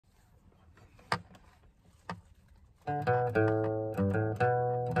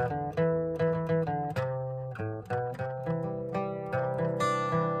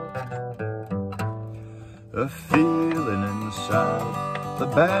A feeling inside the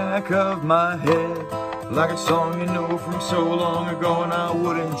back of my head, like a song you know from so long ago, and I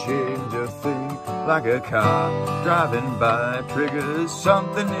wouldn't change a thing. Like a car driving by triggers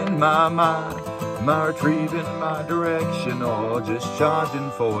something in my mind. Am I retrieving my direction or just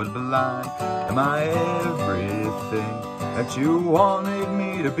charging forward blind? Am I everything that you wanted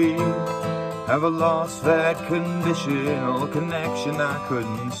me to be? Have I lost that conditional connection I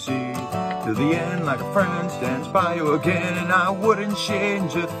couldn't see? To the end, like a friend stands by you again, and I wouldn't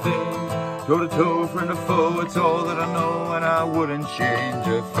change a thing. Toe to toe, friend to foe, it's all that I know, and I wouldn't change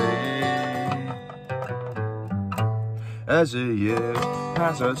a thing. As the years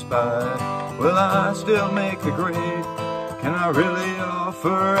pass us by, will I still make the grade? Can I really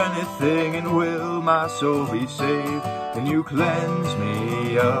offer anything, and will my soul be saved? Can you cleanse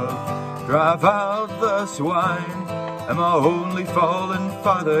me of, drive out the swine? Am I only falling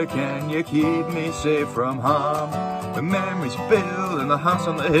farther? Can you keep me safe from harm? The memories build in the house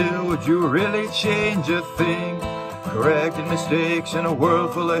on the hill, would you really change a thing? Correcting mistakes in a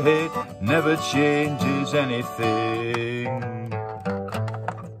world full of hate never changes anything.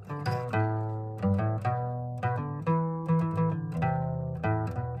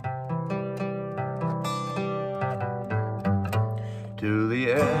 To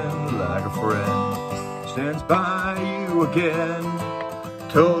the end, like a friend stands by you again.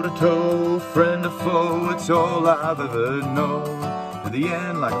 Toe to toe, friend to foe, it's all I've ever known. To the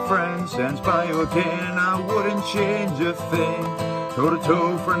end, like a friend stands by you again, I wouldn't change a thing. Toe to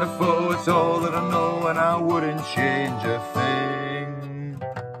toe, friend to foe, it's all that I know, and I wouldn't change a thing.